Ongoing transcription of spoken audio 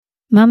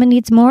Mama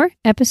Needs More,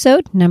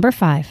 episode number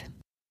 5.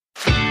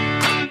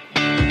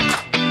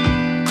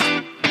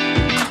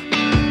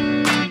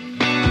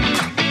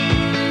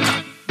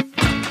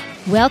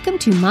 Welcome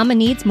to Mama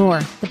Needs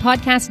More, the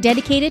podcast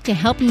dedicated to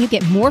helping you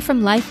get more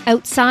from life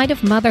outside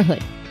of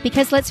motherhood.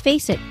 Because let's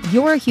face it,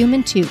 you're a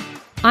human too.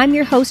 I'm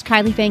your host,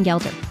 Kylie Van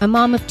Gelder, a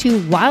mom of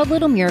 2 wild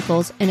little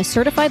miracles and a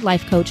certified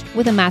life coach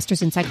with a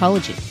master's in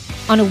psychology.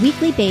 On a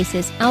weekly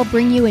basis, I'll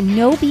bring you a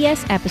no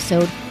BS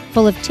episode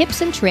full of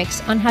tips and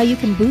tricks on how you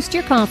can boost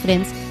your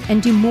confidence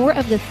and do more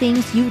of the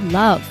things you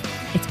love.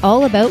 It's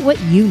all about what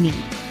you need.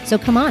 So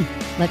come on,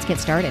 let's get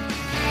started.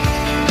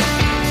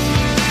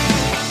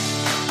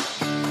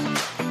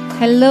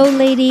 Hello,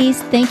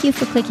 ladies. Thank you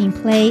for clicking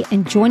play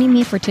and joining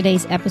me for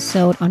today's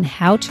episode on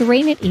how to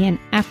rein it in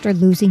after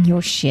losing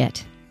your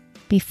shit.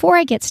 Before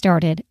I get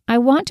started, I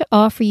want to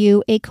offer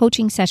you a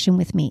coaching session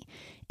with me.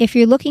 If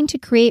you're looking to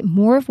create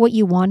more of what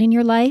you want in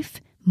your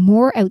life,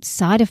 more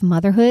outside of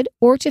motherhood,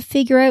 or to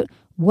figure out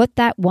what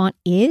that want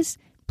is,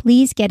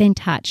 please get in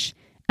touch.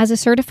 As a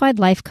certified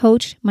life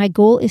coach, my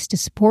goal is to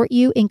support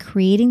you in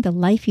creating the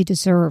life you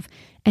deserve.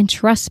 And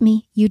trust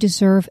me, you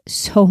deserve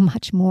so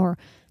much more.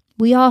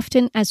 We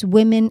often, as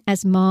women,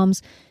 as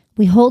moms,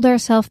 we hold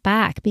ourselves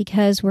back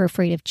because we're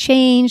afraid of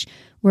change,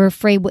 we're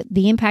afraid what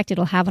the impact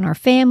it'll have on our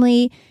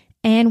family,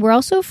 and we're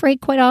also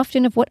afraid quite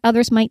often of what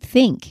others might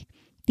think.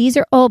 These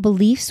are all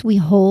beliefs we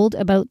hold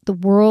about the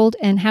world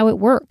and how it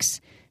works.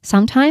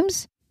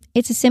 Sometimes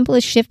it's as simple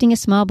as shifting a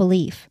small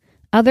belief.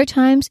 Other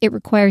times it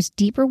requires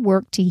deeper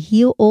work to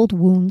heal old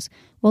wounds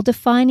while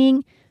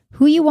defining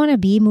who you want to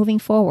be moving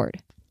forward.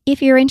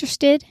 If you're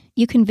interested,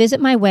 you can visit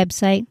my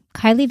website,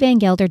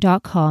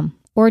 kylievangelder.com,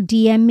 or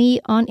DM me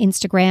on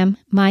Instagram.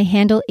 My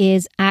handle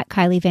is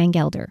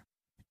 @KylieVanGelder.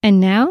 And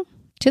now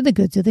to the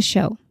goods of the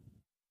show.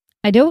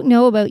 I don't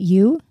know about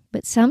you,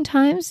 but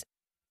sometimes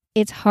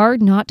it's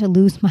hard not to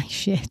lose my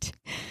shit.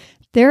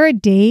 There are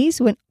days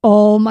when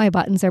all my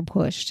buttons are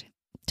pushed.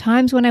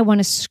 Times when I want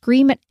to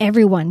scream at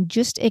everyone,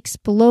 just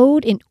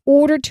explode in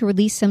order to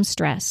release some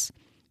stress.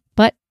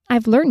 But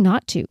I've learned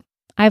not to.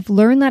 I've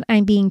learned that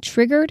I'm being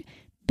triggered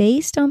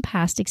based on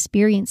past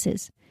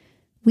experiences.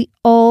 We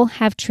all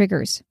have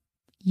triggers.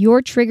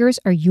 Your triggers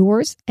are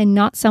yours and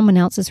not someone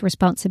else's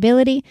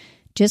responsibility,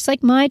 just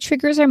like my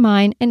triggers are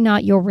mine and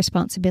not your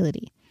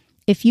responsibility.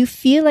 If you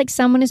feel like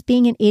someone is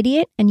being an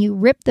idiot and you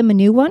rip them a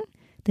new one,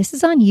 this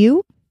is on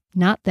you,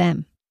 not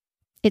them.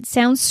 It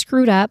sounds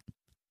screwed up.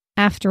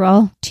 After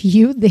all, to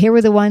you, they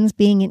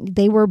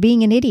were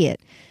being an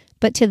idiot.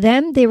 But to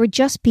them, they were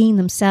just being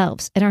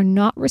themselves and are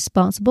not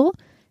responsible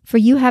for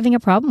you having a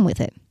problem with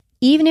it.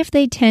 Even if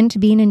they tend to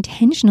be an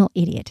intentional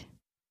idiot,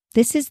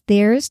 this is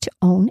theirs to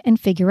own and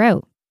figure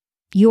out.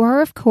 You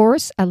are, of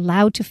course,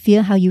 allowed to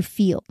feel how you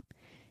feel.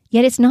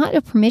 Yet it's not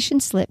a permission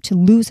slip to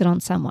lose it on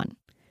someone.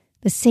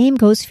 The same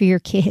goes for your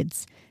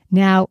kids.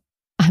 Now,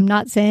 I'm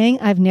not saying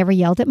I've never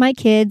yelled at my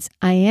kids.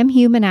 I am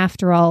human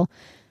after all.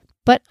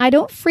 But I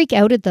don't freak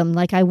out at them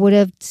like I would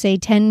have, say,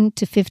 10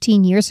 to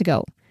 15 years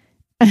ago.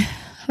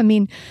 I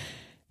mean,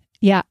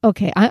 yeah,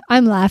 okay.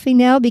 I'm laughing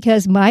now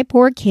because my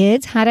poor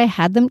kids, had I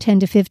had them 10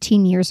 to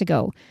 15 years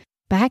ago,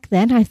 back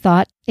then I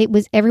thought it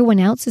was everyone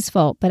else's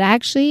fault. But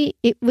actually,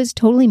 it was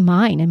totally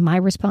mine and my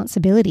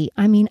responsibility.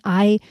 I mean,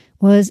 I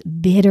was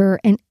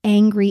bitter and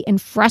angry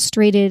and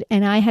frustrated,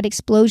 and I had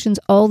explosions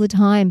all the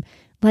time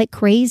like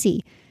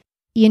crazy.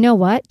 You know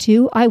what,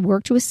 too? I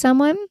worked with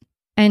someone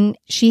and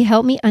she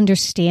helped me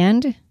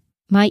understand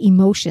my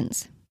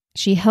emotions.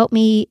 She helped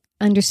me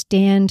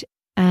understand,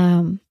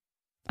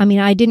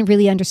 I didn't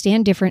really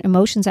understand different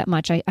emotions that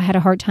much. I had a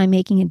hard time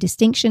making a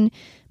distinction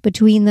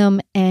between them.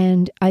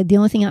 And the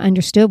only thing I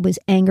understood was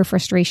anger,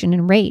 frustration,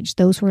 and rage.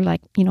 Those were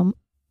like,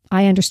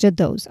 I understood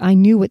those. I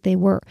knew what they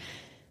were.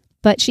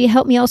 But she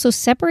helped me also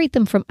separate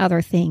them from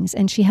other things.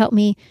 And she helped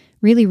me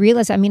really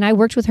realize, I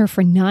worked with her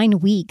for 9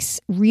 weeks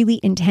really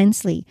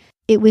intensely.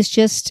 It was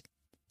just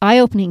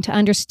eye-opening to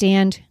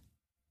understand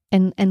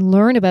and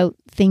learn about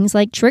things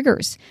like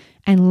triggers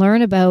and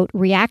learn about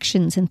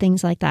reactions and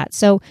things like that.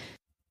 So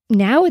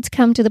now it's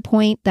come to the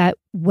point that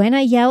when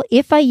I yell,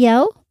 if I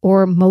yell,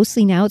 or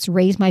mostly now it's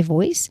raise my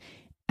voice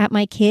at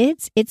my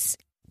kids, it's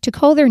to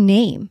call their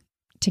name,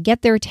 to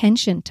get their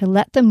attention, to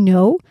let them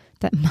know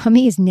that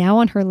mommy is now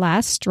on her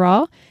last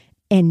straw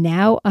and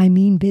now I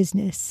mean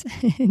business.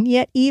 And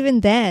yet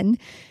even then,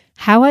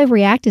 how I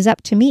react is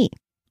up to me.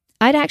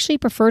 I'd actually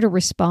prefer to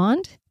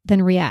respond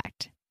than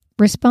react.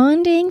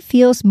 Responding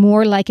feels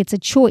more like it's a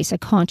choice, a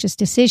conscious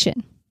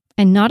decision,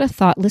 and not a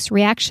thoughtless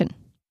reaction.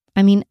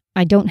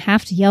 I don't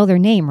have to yell their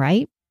name,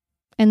 right?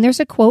 And there's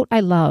a quote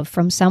I love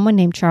from someone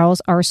named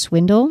Charles R.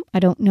 Swindoll. I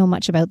don't know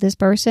much about this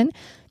person,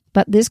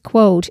 but this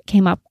quote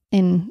came up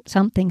in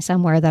something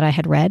somewhere that I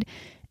had read,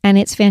 and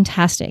it's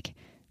fantastic.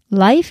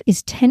 Life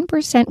is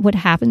 10% what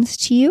happens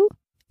to you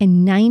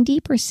and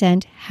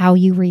 90% how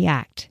you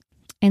react.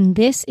 And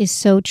this is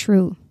so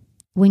true.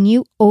 When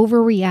you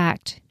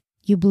overreact,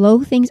 you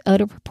blow things out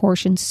of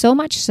proportion, so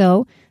much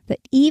so that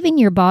even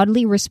your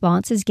bodily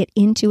responses get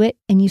into it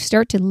and you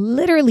start to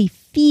literally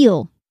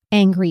feel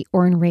angry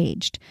or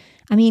enraged.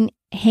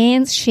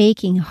 hands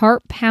shaking,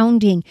 heart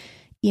pounding,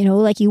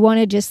 like you want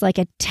to just like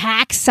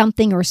attack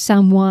something or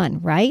someone,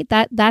 right?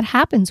 That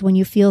happens when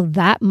you feel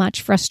that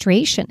much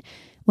frustration,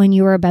 when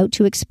you are about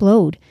to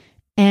explode.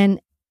 And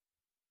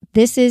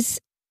this is,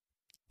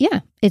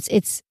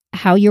 it's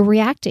how you're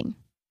reacting.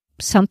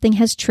 Something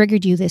has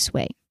triggered you this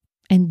way.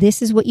 And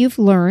this is what you've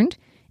learned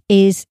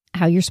is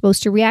how you're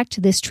supposed to react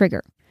to this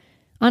trigger.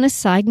 On a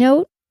side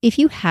note, if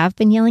you have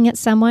been yelling at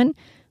someone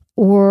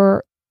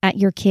or at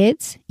your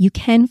kids, you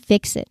can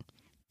fix it.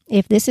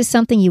 If this is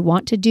something you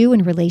want to do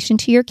in relation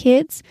to your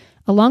kids,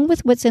 along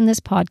with what's in this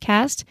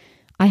podcast,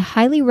 I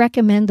highly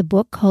recommend the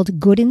book called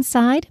Good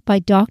Inside by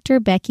Dr.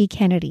 Becky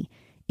Kennedy.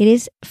 It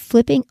is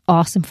flipping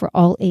awesome for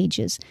all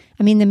ages.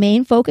 I mean, the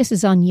main focus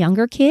is on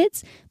younger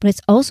kids, but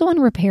it's also on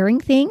repairing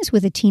things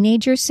with a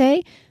teenager,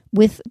 say,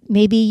 with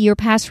maybe your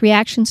past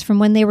reactions from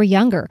when they were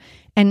younger.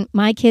 And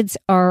my kids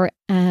are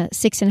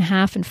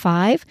 6.5 and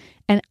 5,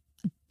 and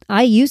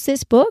I use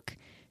this book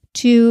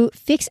to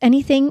fix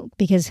anything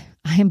because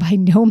I am by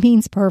no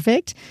means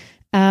perfect,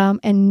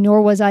 and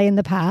nor was I in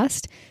the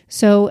past.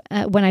 So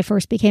when I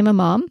first became a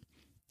mom.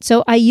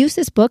 So I use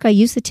this book, I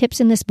use the tips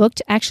in this book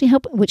to actually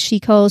help, what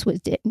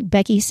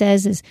Becky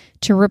says is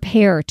to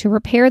repair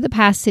the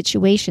past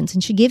situations.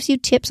 And she gives you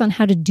tips on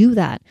how to do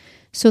that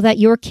so that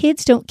your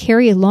kids don't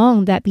carry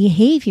along that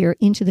behavior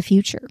into the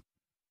future.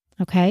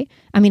 Okay?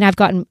 I mean, I've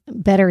gotten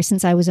better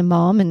since I was a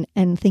mom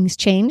and things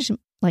changed.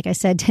 Like I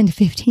said, 10 to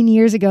 15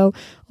 years ago.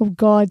 Oh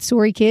God,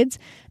 sorry kids.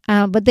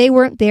 But they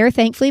weren't there,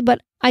 thankfully. But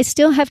I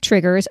still have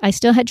triggers. I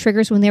still had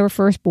triggers when they were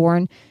first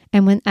born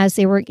and as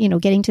they were,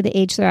 getting to the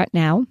age they're at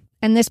now.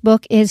 And this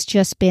book has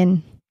just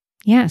been,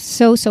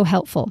 so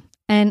helpful.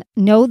 And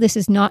no, this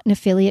is not an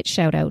affiliate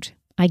shout out.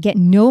 I get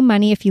no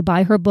money if you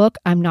buy her book.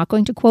 I'm not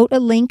going to quote a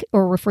link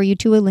or refer you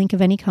to a link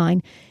of any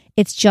kind.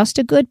 It's just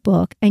a good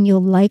book, and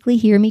you'll likely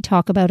hear me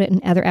talk about it in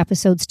other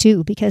episodes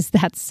too, because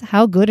that's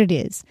how good it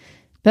is.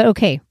 But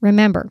okay,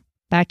 remember,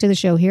 back to the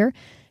show here.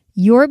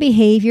 Your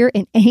behavior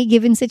in any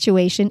given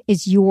situation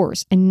is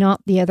yours and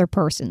not the other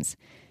person's.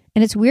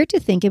 And it's weird to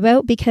think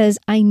about because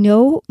I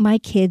know my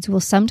kids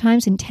will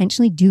sometimes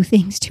intentionally do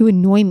things to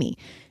annoy me.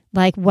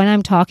 Like when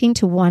I'm talking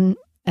to one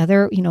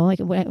other, like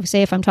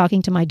say if I'm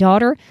talking to my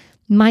daughter,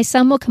 my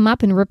son will come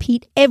up and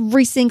repeat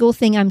every single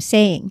thing I'm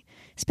saying.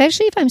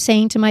 Especially if I'm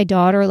saying to my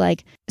daughter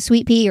like,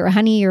 sweet pea or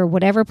honey or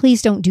whatever,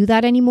 please don't do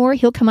that anymore.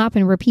 He'll come up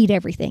and repeat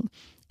everything.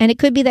 And it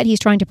could be that he's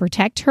trying to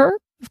protect her,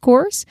 of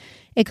course.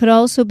 It could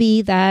also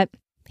be that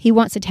he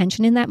wants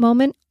attention in that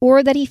moment,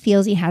 or that he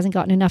feels he hasn't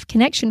gotten enough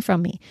connection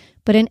from me.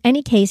 But in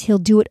any case, he'll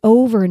do it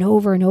over and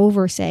over and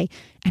over, say,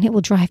 and it will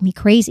drive me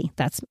crazy.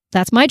 That's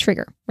my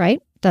trigger, right?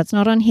 That's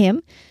not on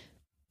him.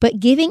 But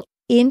giving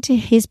into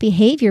his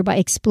behavior by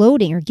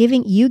exploding, or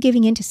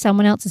giving into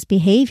someone else's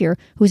behavior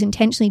who's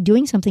intentionally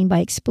doing something by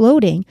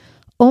exploding,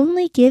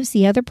 only gives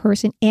the other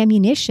person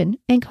ammunition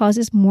and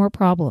causes more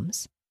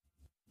problems.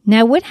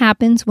 Now, what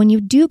happens when you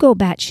do go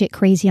batshit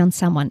crazy on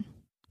someone?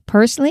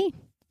 Personally,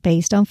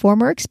 based on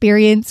former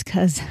experience,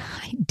 because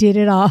I did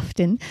it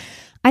often,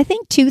 I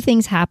think two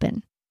things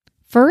happen.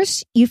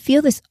 First, you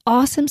feel this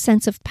awesome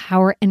sense of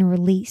power and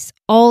release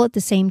all at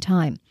the same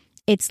time.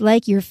 It's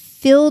like you're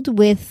filled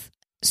with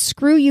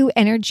screw you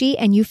energy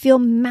and you feel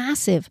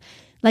massive,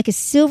 like a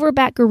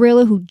silverback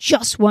gorilla who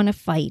just won a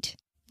fight.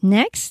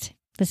 Next,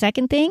 the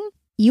second thing,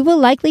 you will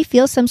likely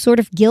feel some sort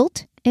of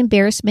guilt,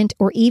 embarrassment,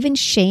 or even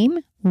shame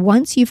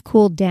once you've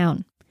cooled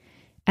down.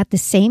 At the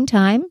same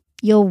time,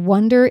 you'll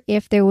wonder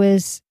if there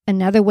was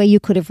another way you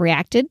could have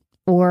reacted,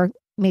 or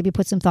maybe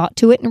put some thought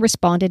to it and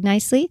responded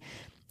nicely.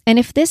 And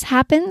if this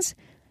happens,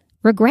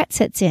 regret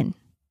sets in.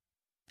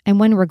 And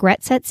when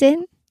regret sets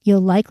in, you'll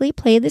likely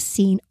play the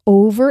scene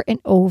over and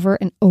over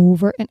and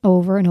over and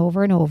over and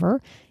over and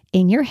over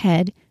in your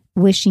head,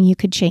 wishing you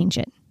could change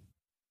it.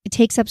 It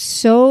takes up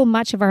so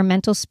much of our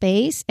mental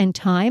space and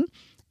time,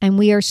 and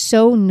we are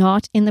so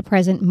not in the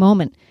present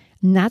moment.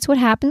 And that's what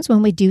happens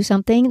when we do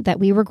something that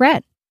we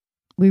regret.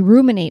 We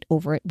ruminate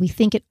over it. We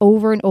think it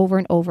over and over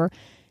and over,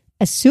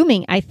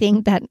 assuming, I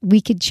think, that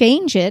we could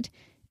change it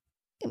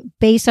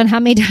based on how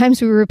many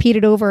times we repeat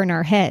it over in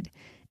our head.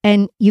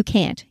 And you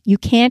can't. You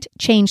can't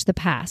change the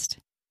past.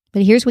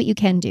 But here's what you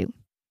can do.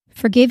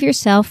 Forgive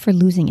yourself for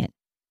losing it.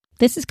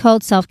 This is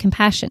called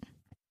self-compassion.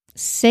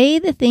 Say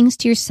the things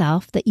to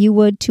yourself that you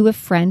would to a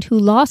friend who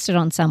lost it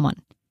on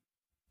someone.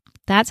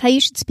 That's how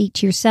you should speak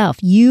to yourself.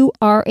 You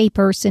are a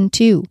person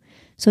too.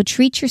 So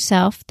treat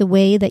yourself the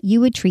way that you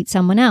would treat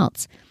someone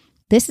else.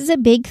 This is a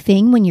big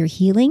thing when you're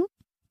healing,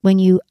 when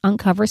you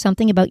uncover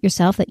something about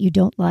yourself that you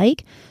don't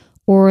like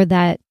or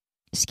that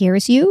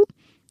scares you,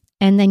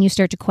 and then you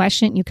start to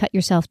question it and you cut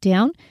yourself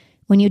down.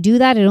 When you do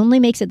that, it only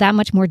makes it that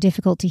much more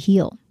difficult to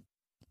heal.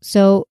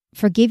 So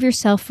forgive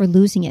yourself for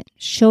losing it.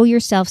 Show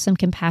yourself some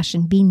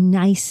compassion. Be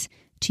nice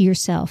to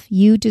yourself.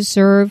 You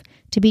deserve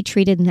to be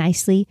treated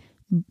nicely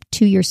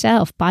to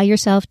yourself, by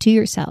yourself, to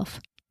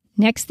yourself.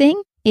 Next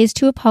thing is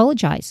to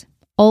apologize.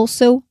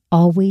 Also,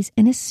 always,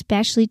 and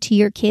especially to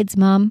your kids,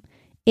 Mom.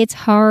 It's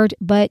hard,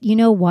 but you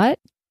know what?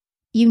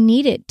 you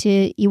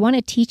want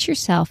to teach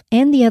yourself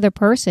and the other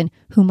person,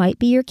 who might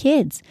be your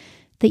kids,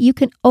 that you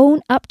can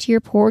own up to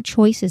your poor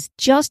choices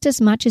just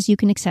as much as you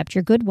can accept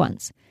your good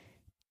ones.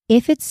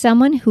 If it's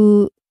someone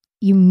who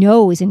you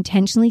know is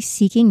intentionally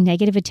seeking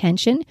negative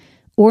attention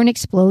or an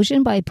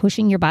explosion by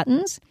pushing your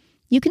buttons,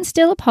 you can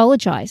still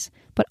apologize,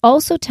 but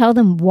also tell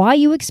them why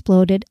you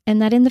exploded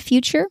and that in the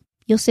future,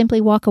 you'll simply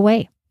walk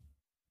away.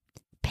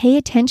 Pay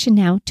attention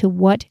now to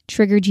what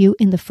triggered you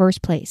in the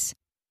first place.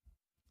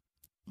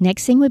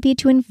 Next thing would be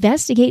to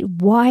investigate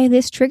why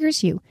this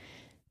triggers you.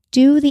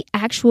 Do the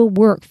actual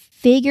work.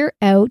 Figure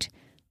out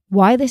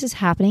why this is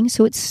happening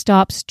so it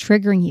stops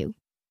triggering you.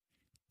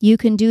 You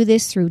can do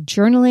this through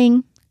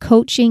journaling,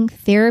 coaching,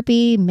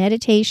 therapy,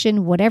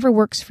 meditation, whatever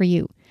works for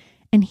you,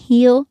 and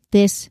heal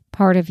this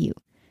part of you.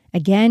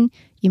 Again,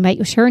 you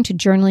might turn to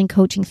journaling,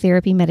 coaching,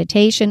 therapy,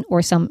 meditation,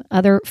 or some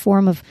other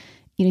form of,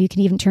 you can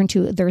even turn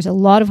to, there's a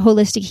lot of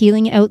holistic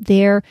healing out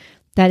there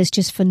that is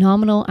just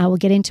phenomenal. I will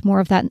get into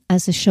more of that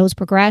as the shows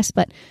progress,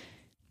 but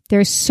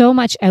there's so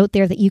much out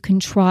there that you can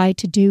try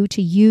to do,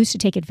 to use, to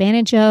take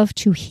advantage of,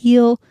 to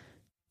heal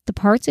the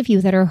parts of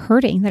you that are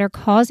hurting, that are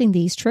causing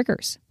these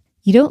triggers.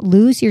 You don't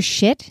lose your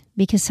shit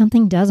because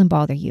something doesn't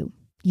bother you.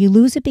 You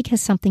lose it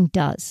because something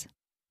does.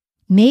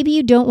 Maybe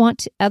you don't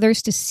want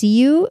others to see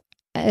you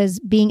as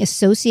being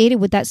associated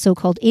with that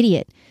so-called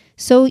idiot.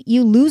 So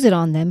you lose it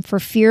on them for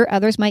fear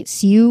others might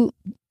see you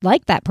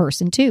like that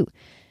person too.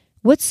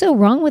 What's so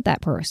wrong with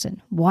that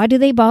person? Why do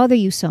they bother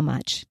you so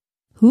much?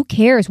 Who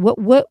cares? What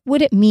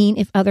would it mean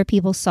if other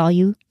people saw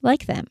you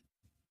like them?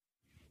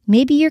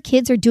 Maybe your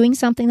kids are doing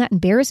something that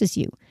embarrasses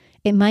you.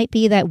 It might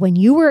be that when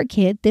you were a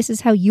kid, this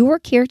is how your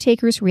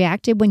caretakers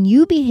reacted when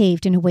you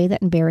behaved in a way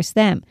that embarrassed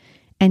them.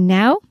 And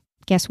now,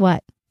 guess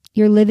what?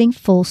 You're living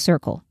full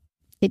circle.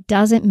 It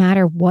doesn't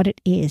matter what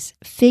it is.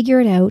 Figure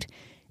it out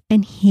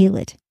and heal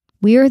it.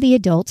 We are the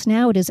adults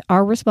now. It is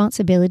our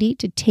responsibility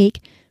to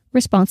take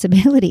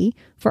responsibility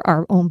for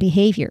our own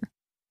behavior.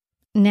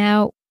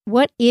 Now,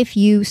 what if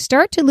you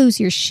start to lose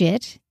your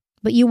shit,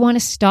 but you want to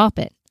stop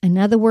it? In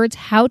other words,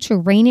 how to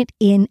rein it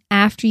in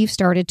after you've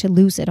started to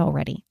lose it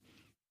already.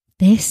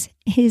 This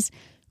is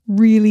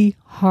really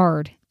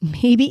hard,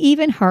 maybe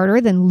even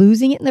harder than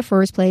losing it in the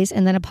first place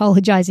and then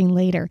apologizing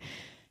later.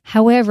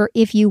 However,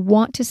 if you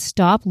want to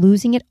stop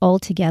losing it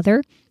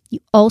altogether, you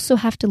also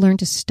have to learn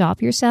to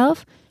stop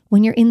yourself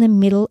when you're in the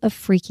middle of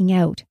freaking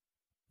out.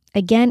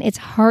 Again, it's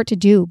hard to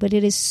do, but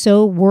it is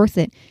so worth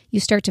it. You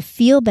start to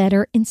feel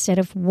better instead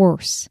of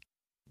worse.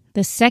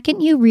 The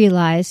second you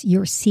realize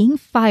you're seeing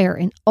fire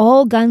and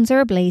all guns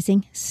are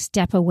blazing,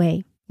 step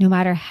away. No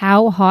matter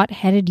how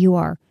hot-headed you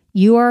are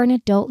an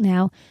adult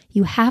now.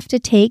 You have to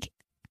take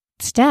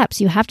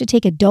steps. You have to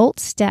take adult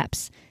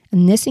steps.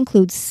 And this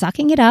includes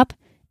sucking it up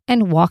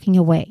and walking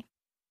away.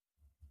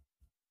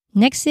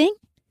 Next thing,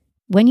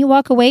 when you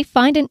walk away,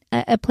 find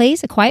a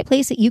quiet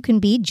place that you can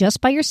be just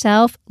by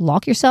yourself,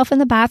 lock yourself in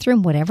the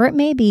bathroom, whatever it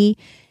may be,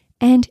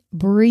 and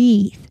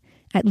breathe.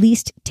 At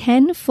least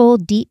 10 full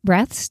deep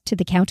breaths to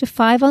the count of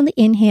 5 on the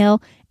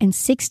inhale and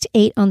 6 to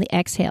 8 on the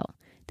exhale.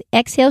 The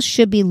exhale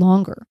should be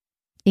longer.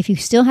 If you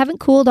still haven't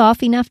cooled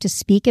off enough to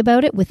speak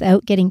about it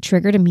without getting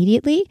triggered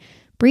immediately,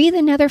 breathe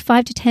another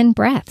 5 to 10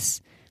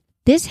 breaths.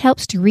 This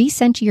helps to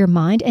recenter your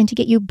mind and to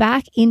get you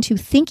back into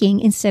thinking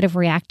instead of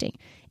reacting.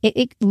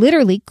 It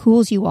literally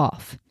cools you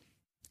off.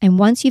 And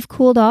once you've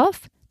cooled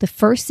off, the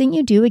first thing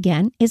you do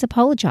again is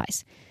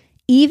apologize.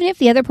 Even if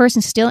the other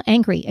person's still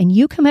angry and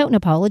you come out and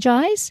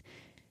apologize,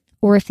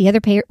 or if the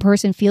other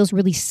person feels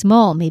really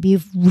small, maybe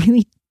you've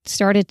really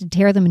started to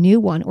tear them a new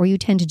one, or you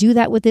tend to do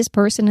that with this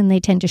person and they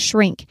tend to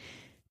shrink.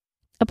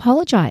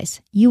 Apologize.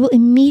 You will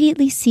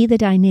immediately see the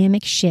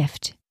dynamic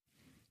shift.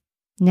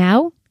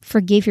 Now,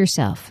 forgive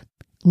yourself.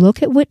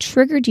 Look at what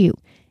triggered you.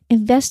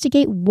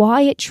 Investigate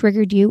why it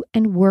triggered you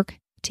and work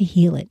to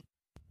heal it.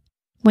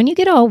 When you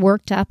get all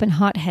worked up and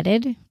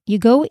hot-headed, you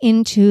go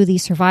into the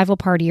survival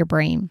part of your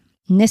brain.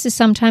 And this is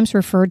sometimes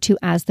referred to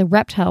as the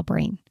reptile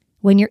brain.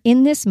 When you're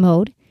in this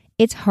mode,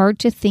 it's hard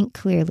to think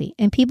clearly,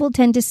 and people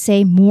tend to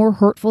say more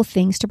hurtful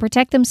things to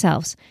protect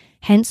themselves,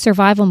 hence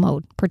survival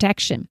mode,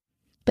 protection.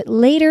 But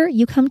later,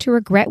 you come to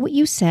regret what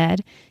you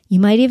said. You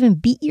might even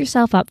beat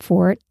yourself up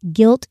for it.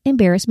 Guilt,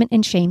 embarrassment,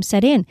 and shame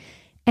set in.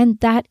 And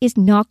that is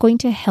not going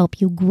to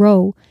help you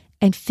grow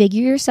and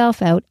figure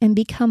yourself out and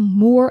become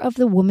more of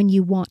the woman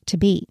you want to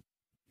be.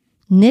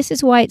 And this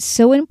is why it's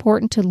so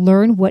important to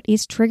learn what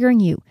is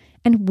triggering you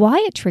and why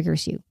it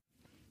triggers you.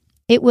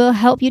 It will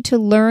help you to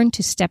learn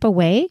to step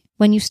away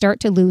when you start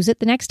to lose it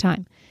the next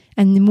time.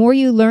 And the more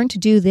you learn to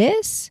do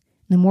this,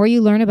 the more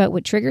you learn about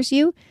what triggers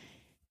you,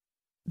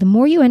 the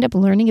more you end up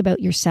learning about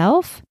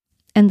yourself,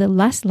 and the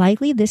less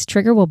likely this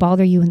trigger will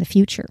bother you in the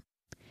future.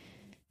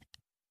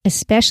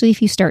 Especially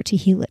if you start to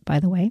heal it, by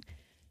the way.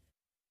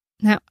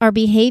 Now, our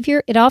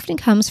behavior, it often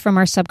comes from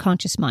our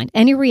subconscious mind.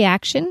 Any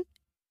reaction,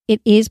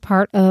 it is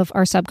part of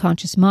our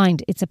subconscious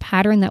mind. It's a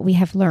pattern that we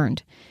have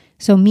learned.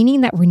 So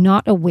meaning that we're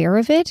not aware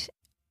of it,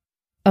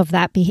 of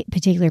that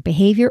particular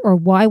behavior, or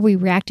why we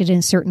reacted in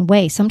a certain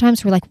way.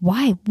 Sometimes we're like,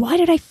 why? Why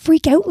did I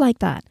freak out like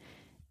that?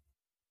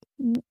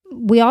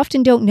 we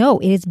often don't know.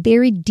 It is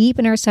buried deep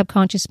in our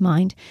subconscious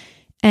mind.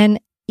 And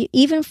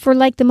even for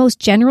like the most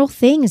general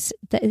things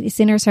that is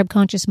in our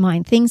subconscious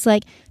mind, things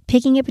like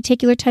picking a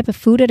particular type of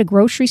food at a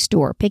grocery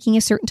store, picking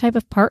a certain type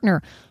of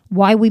partner,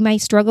 why we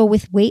might struggle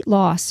with weight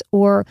loss,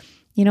 or,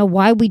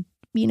 why we,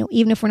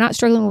 even if we're not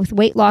struggling with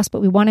weight loss,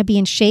 but we want to be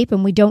in shape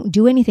and we don't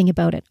do anything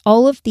about it.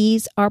 All of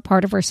these are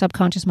part of our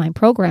subconscious mind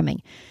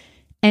programming.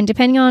 And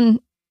depending on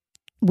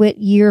what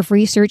year of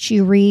research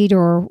you read,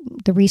 or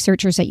the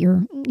researchers that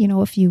you're,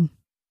 if you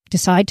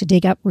decide to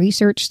dig up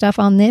research stuff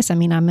on this. I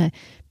mean, I'm a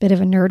bit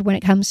of a nerd when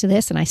it comes to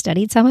this, and I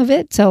studied some of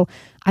it, so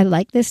I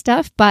like this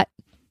stuff, but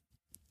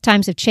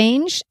times have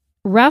changed.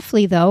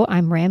 Roughly, though,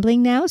 I'm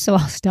rambling now, so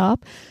I'll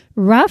stop.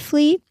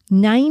 Roughly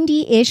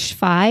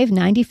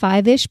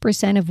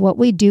 95-ish% of what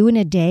we do in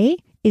a day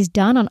is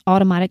done on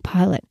automatic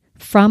pilot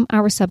from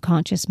our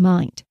subconscious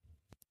mind.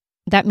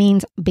 That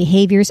means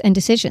behaviors and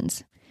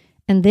decisions.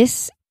 And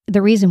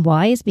the reason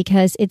why is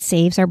because it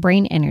saves our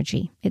brain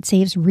energy. It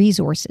saves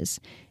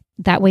resources.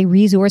 That way,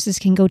 resources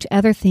can go to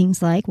other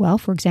things like, well,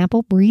 for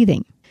example,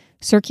 breathing,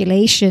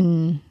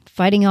 circulation,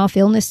 fighting off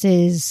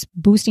illnesses,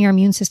 boosting our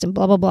immune system,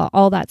 blah, blah, blah,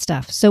 all that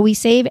stuff. So we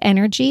save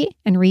energy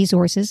and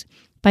resources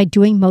by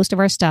doing most of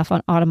our stuff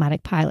on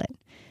automatic pilot.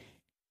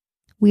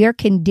 We are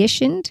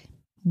conditioned,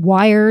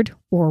 wired,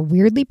 or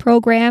weirdly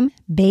programmed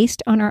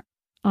based on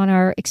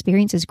our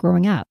experiences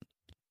growing up.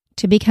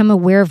 To become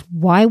aware of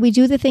why we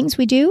do the things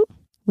we do,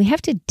 we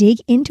have to dig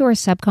into our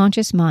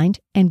subconscious mind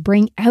and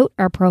bring out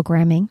our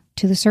programming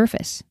to the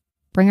surface,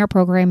 bring our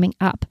programming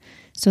up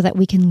so that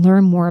we can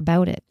learn more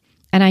about it.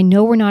 And I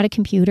know we're not a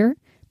computer,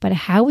 but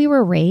how we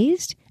were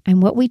raised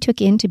and what we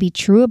took in to be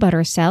true about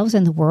ourselves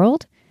and the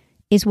world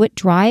is what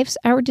drives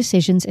our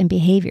decisions and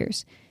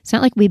behaviors. It's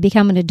not like we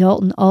become an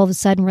adult and all of a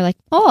sudden we're like,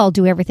 oh, I'll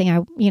do everything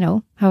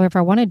however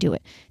I want to do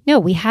it. No,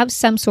 we have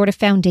some sort of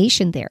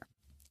foundation there.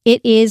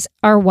 It is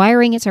our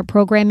wiring, it's our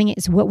programming,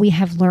 it's what we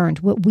have learned,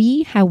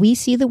 how we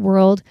see the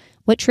world,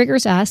 what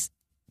triggers us.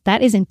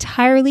 That is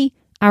entirely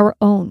our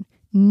own.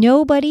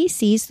 Nobody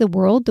sees the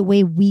world the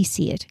way we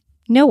see it.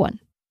 No one,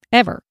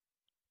 ever.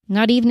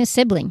 Not even a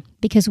sibling,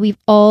 because we've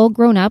all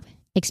grown up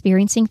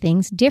experiencing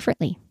things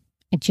differently.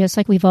 And just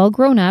like we've all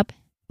grown up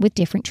with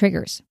different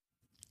triggers.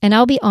 And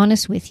I'll be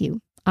honest with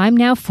you, I'm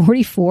now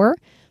 44.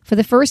 For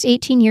the first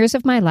 18 years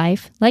of my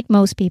life, like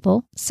most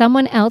people,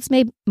 someone else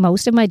made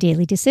most of my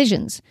daily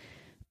decisions.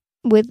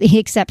 With the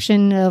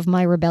exception of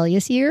my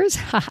rebellious years.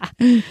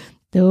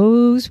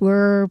 Those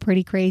were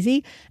pretty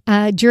crazy.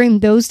 During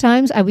those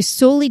times, I was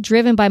solely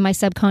driven by my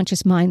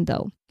subconscious mind,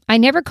 though. I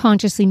never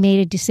consciously made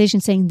a decision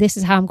saying, this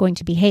is how I'm going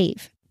to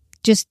behave.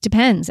 Just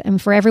depends.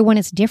 And for everyone,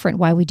 it's different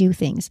why we do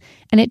things.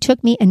 And it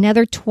took me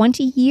another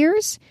 20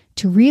 years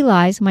to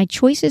realize my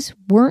choices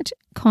weren't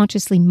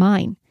consciously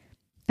mine.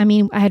 I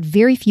mean, I had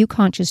very few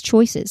conscious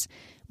choices.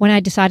 When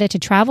I decided to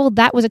travel,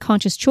 that was a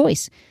conscious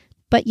choice.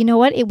 But you know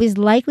what? It was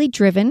likely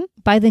driven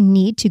by the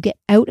need to get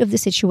out of the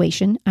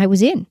situation I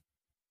was in,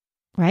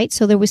 right?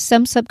 So there was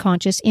some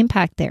subconscious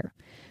impact there.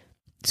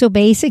 So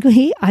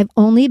basically, I've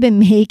only been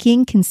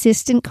making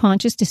consistent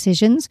conscious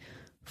decisions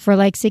for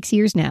like 6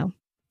 years now.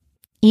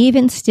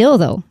 Even still,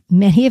 though,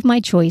 many of my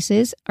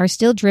choices are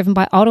still driven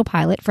by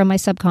autopilot from my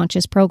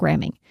subconscious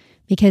programming,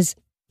 because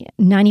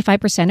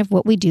 95% of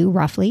what we do,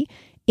 roughly,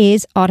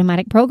 is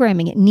automatic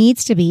programming. It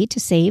needs to be to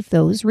save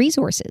those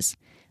resources.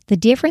 The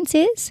difference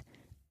is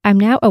I'm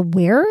now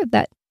aware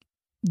that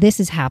this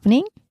is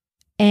happening,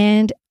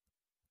 and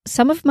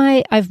some of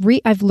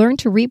I've learned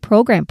to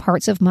reprogram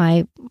parts of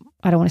my,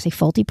 I don't want to say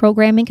faulty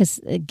programming, because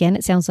again,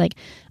 it sounds like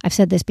I've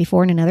said this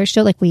before in another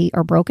show, like we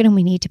are broken and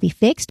we need to be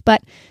fixed,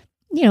 but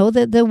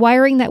the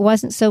wiring that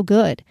wasn't so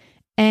good.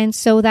 And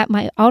so that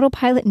my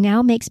autopilot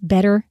now makes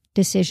better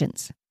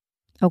decisions.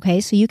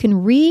 Okay, so you can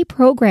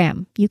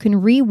reprogram, you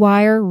can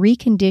rewire,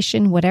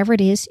 recondition, whatever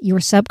it is, your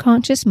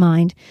subconscious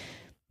mind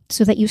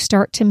so that you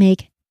start to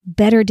make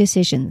better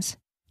decisions.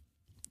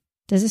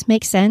 Does this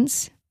make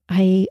sense?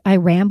 I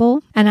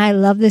ramble, and I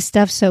love this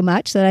stuff so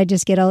much that I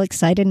just get all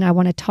excited and I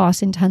want to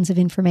toss in tons of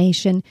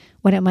information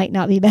when it might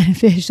not be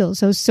beneficial.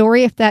 So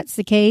sorry if that's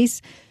the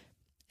case.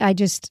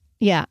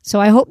 So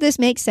I hope this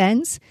makes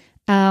sense,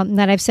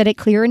 that I've said it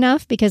clear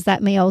enough, because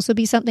that may also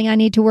be something I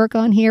need to work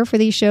on here for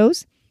these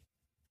shows.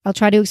 I'll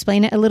try to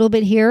explain it a little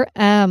bit here.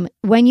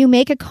 When you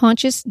make a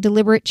conscious,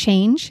 deliberate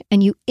change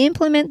and you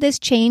implement this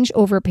change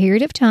over a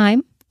period of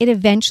time, it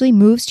eventually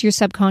moves to your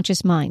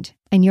subconscious mind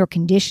and your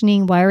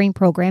conditioning, wiring,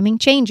 programming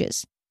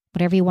changes,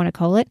 whatever you want to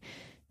call it.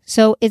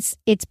 So it's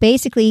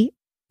basically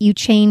you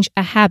change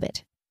a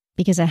habit,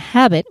 because a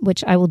habit,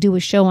 which I will do a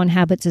show on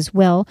habits as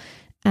well.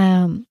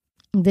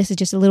 This is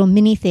just a little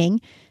mini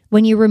thing.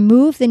 When you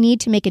remove the need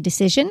to make a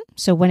decision,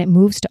 so when it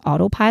moves to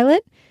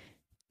autopilot,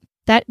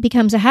 that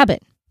becomes a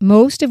habit.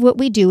 Most of what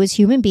we do as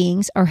human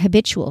beings are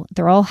habitual.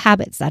 They're all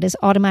habits. That is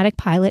automatic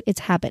pilot.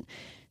 It's habit.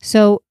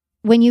 So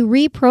when you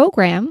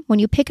reprogram, when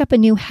you pick up a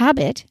new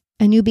habit,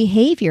 a new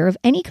behavior of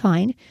any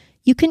kind,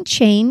 you can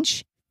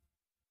change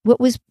what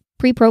was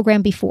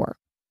pre-programmed before.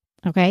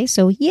 Okay,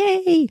 so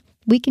yay!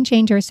 We can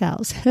change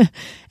ourselves.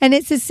 And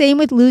it's the same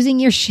with losing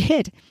your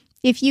shit.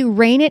 If you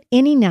rein it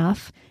in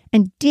enough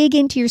and dig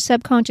into your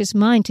subconscious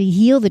mind to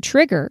heal the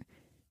trigger,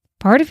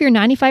 part of your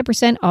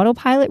 95%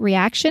 autopilot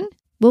reaction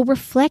will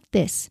reflect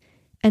this.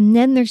 And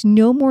then there's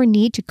no more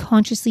need to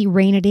consciously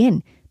rein it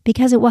in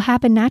because it will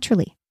happen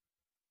naturally.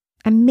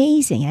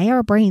 Amazing, eh?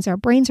 Our brains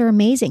are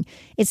amazing.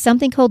 It's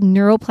something called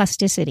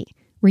neuroplasticity,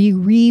 where you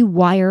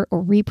rewire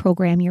or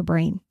reprogram your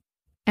brain.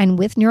 And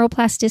with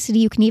neuroplasticity,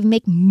 you can even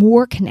make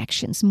more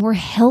connections, more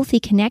healthy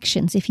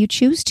connections if you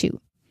choose to.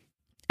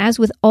 As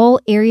with all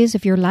areas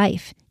of your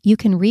life, you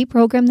can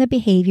reprogram the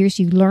behaviors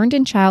you learned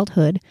in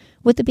childhood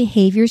with the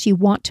behaviors you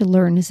want to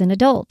learn as an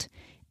adult.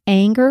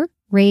 Anger,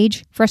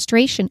 rage,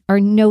 frustration are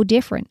no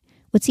different.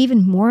 What's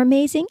even more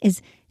amazing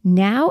is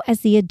now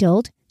as the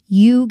adult,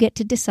 you get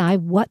to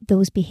decide what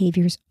those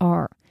behaviors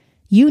are.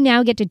 You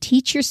now get to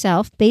teach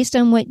yourself based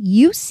on what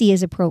you see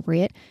as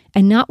appropriate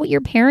and not what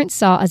your parents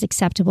saw as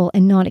acceptable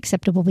and not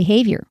acceptable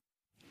behavior.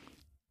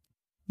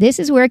 This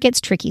is where it gets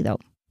tricky though.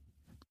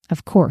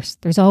 Of course,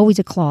 there's always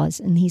a clause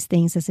in these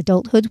things as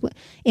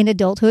in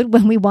adulthood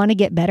when we want to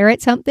get better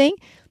at something.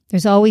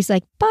 There's always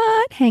like,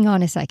 but hang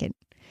on a second.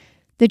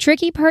 The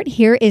tricky part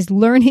here is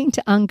learning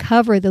to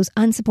uncover those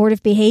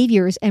unsupportive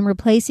behaviors and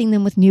replacing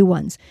them with new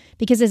ones.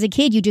 Because as a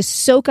kid, you just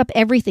soak up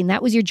everything.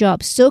 That was your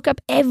job. Soak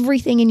up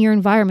everything in your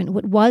environment,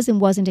 what was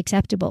and wasn't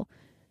acceptable.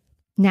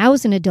 Now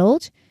as an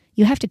adult,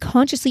 you have to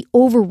consciously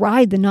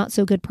override the not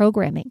so good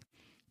programming.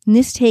 And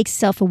this takes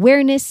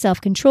self-awareness,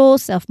 self-control,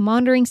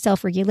 self-monitoring,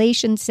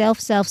 self-regulation, self.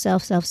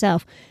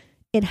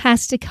 It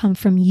has to come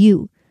from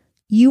you.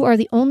 You are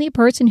the only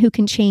person who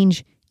can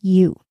change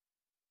you.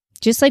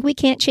 Just like we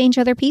can't change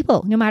other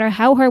people, no matter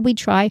how hard we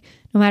try,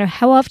 no matter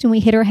how often we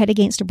hit our head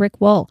against a brick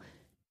wall.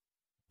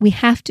 We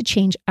have to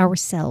change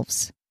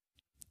ourselves.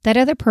 That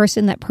other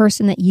person, that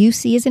person that you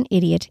see as an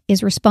idiot,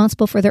 is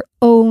responsible for their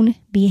own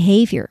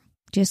behavior,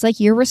 just like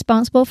you're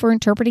responsible for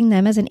interpreting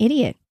them as an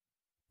idiot,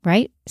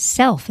 right?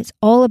 Self, it's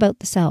all about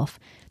the self.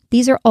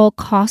 These are all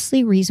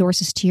costly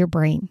resources to your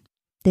brain.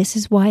 This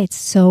is why it's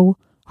so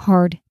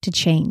hard to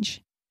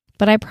change.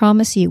 But I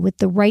promise you, with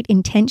the right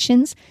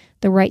intentions,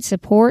 the right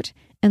support,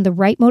 and the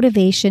right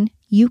motivation,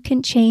 you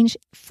can change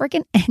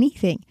freaking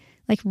anything.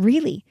 Like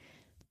really.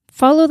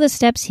 Follow the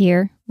steps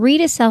here,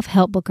 read a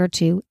self-help book or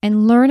two,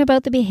 and learn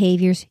about the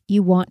behaviors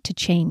you want to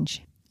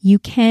change. You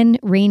can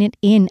rein it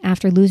in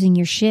after losing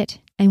your shit.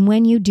 And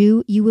when you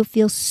do, you will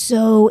feel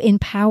so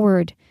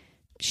empowered.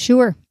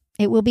 Sure,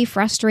 it will be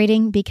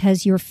frustrating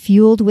because you're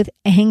fueled with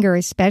anger,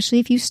 especially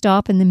if you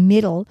stop in the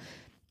middle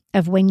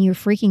of when you're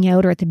freaking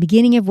out or at the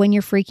beginning of when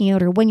you're freaking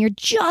out or when you're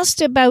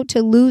just about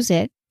to lose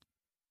it.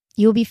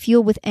 You'll be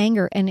fueled with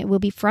anger and it will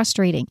be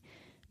frustrating.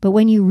 But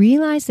when you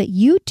realize that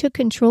you took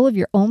control of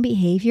your own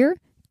behavior,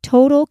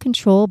 total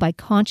control by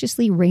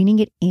consciously reining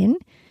it in,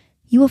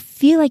 you will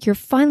feel like you're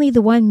finally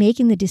the one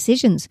making the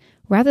decisions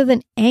rather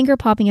than anger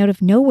popping out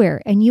of nowhere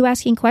and you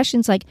asking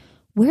questions like,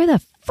 where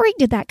the freak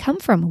did that come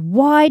from?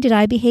 Why did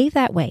I behave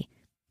that way?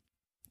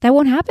 That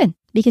won't happen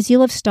because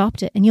you'll have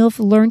stopped it and you'll have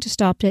learned to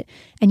stop it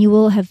and you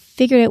will have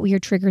figured out what your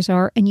triggers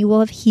are and you will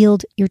have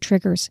healed your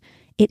triggers.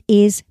 It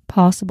is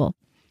possible.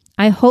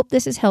 I hope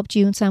this has helped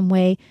you in some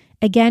way.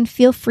 Again,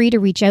 feel free to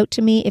reach out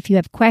to me if you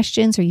have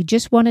questions or you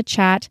just want to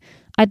chat.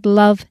 I'd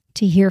love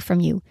to hear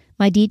from you.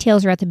 My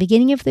details are at the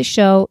beginning of the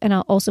show, and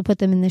I'll also put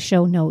them in the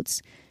show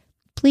notes.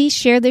 Please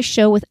share this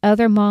show with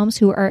other moms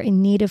who are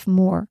in need of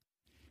more.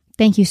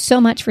 Thank you so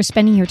much for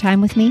spending your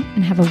time with me,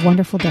 and have a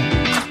wonderful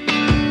day.